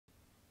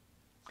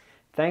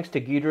Thanks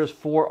to Ghidra's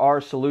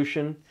 4R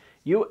solution,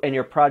 you and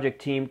your project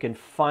team can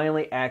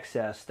finally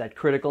access that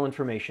critical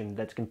information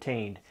that's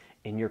contained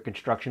in your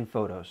construction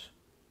photos.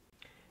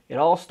 It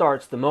all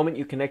starts the moment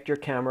you connect your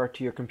camera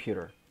to your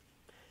computer.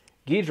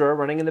 Ghidra,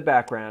 running in the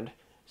background,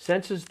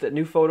 senses that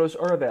new photos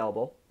are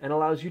available and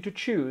allows you to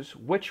choose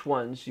which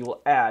ones you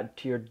will add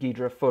to your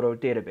Ghidra photo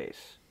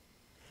database.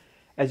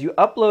 As you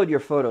upload your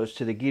photos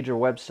to the Ghidra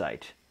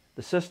website,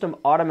 the system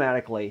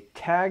automatically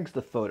tags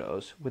the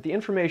photos with the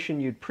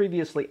information you'd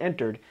previously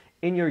entered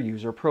in your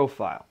user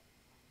profile.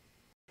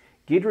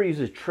 Ghidra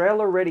uses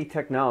trailer-ready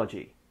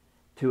technology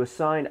to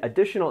assign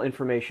additional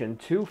information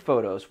to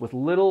photos with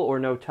little or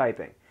no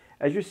typing.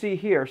 As you see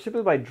here,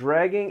 simply by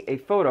dragging a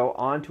photo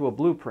onto a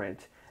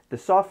blueprint, the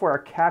software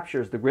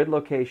captures the grid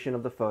location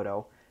of the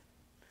photo,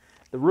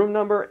 the room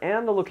number,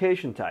 and the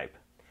location type.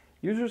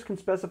 Users can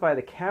specify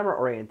the camera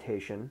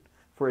orientation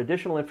for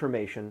additional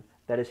information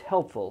that is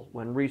helpful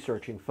when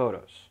researching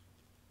photos.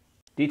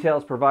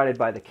 Details provided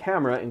by the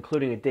camera,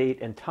 including a date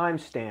and time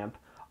stamp,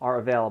 are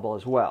available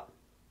as well.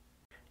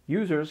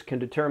 Users can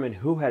determine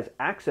who has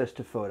access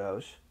to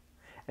photos,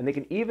 and they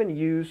can even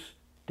use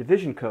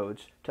division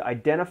codes to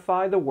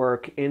identify the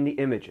work in the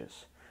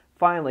images.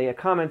 Finally, a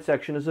comment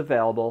section is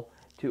available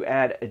to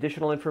add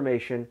additional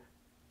information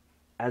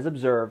as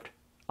observed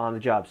on the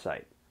job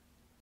site.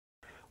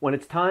 When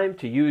it's time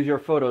to use your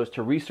photos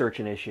to research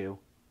an issue,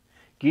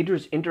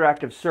 Ghidra's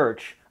interactive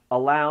search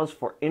allows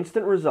for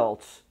instant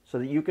results so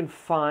that you can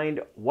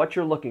find what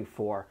you're looking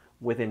for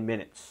within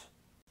minutes.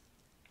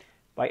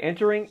 By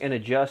entering and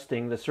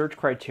adjusting the search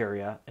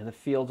criteria in the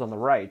fields on the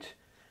right,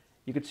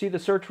 you can see the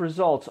search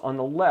results on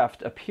the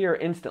left appear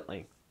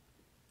instantly.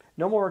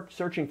 No more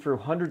searching through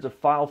hundreds of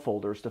file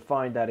folders to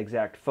find that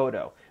exact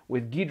photo.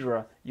 With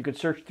Ghidra, you can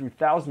search through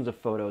thousands of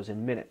photos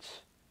in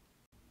minutes.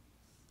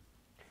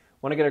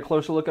 Want to get a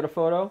closer look at a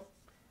photo?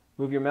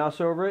 Move your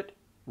mouse over it,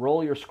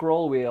 roll your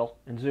scroll wheel,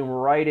 and zoom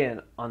right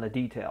in on the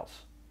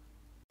details.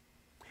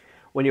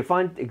 When you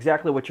find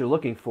exactly what you're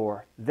looking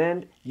for,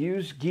 then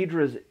use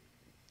Ghidra's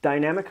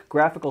dynamic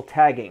graphical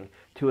tagging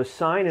to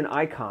assign an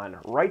icon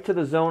right to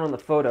the zone on the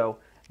photo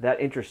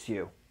that interests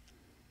you.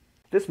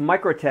 This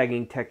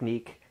micro-tagging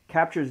technique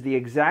captures the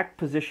exact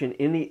position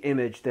in the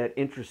image that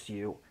interests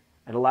you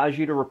and allows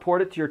you to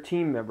report it to your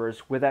team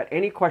members without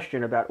any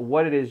question about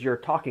what it is you're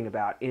talking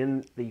about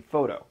in the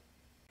photo.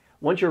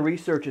 Once your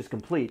research is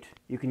complete,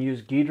 you can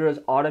use Ghidra's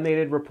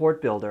automated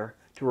report builder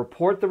to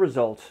report the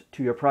results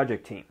to your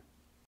project team.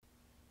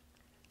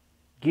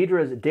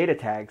 Ghidra's data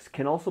tags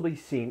can also be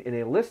seen in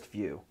a list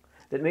view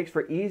that makes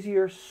for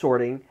easier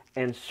sorting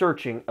and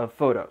searching of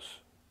photos.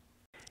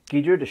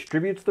 Ghidra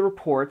distributes the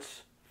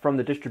reports from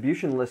the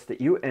distribution list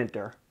that you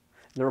enter,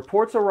 and the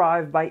reports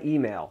arrive by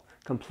email,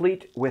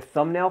 complete with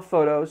thumbnail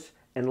photos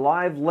and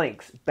live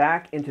links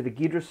back into the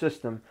Ghidra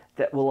system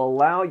that will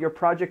allow your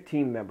project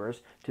team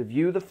members to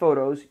view the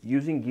photos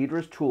using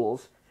Ghidra's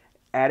tools,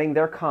 adding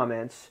their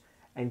comments,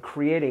 and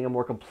creating a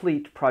more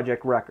complete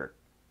project record.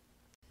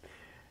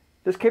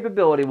 This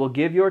capability will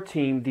give your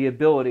team the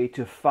ability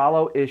to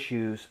follow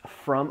issues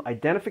from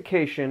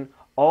identification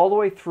all the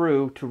way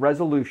through to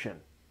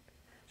resolution,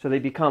 so they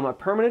become a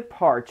permanent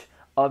part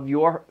of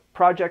your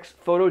project's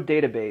photo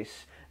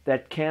database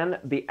that can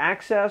be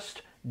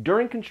accessed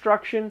during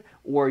construction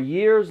or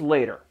years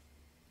later.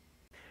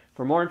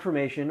 For more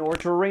information or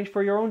to arrange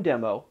for your own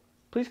demo,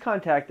 please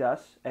contact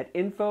us at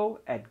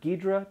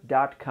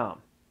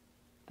info@ghidra.com.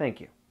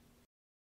 Thank you.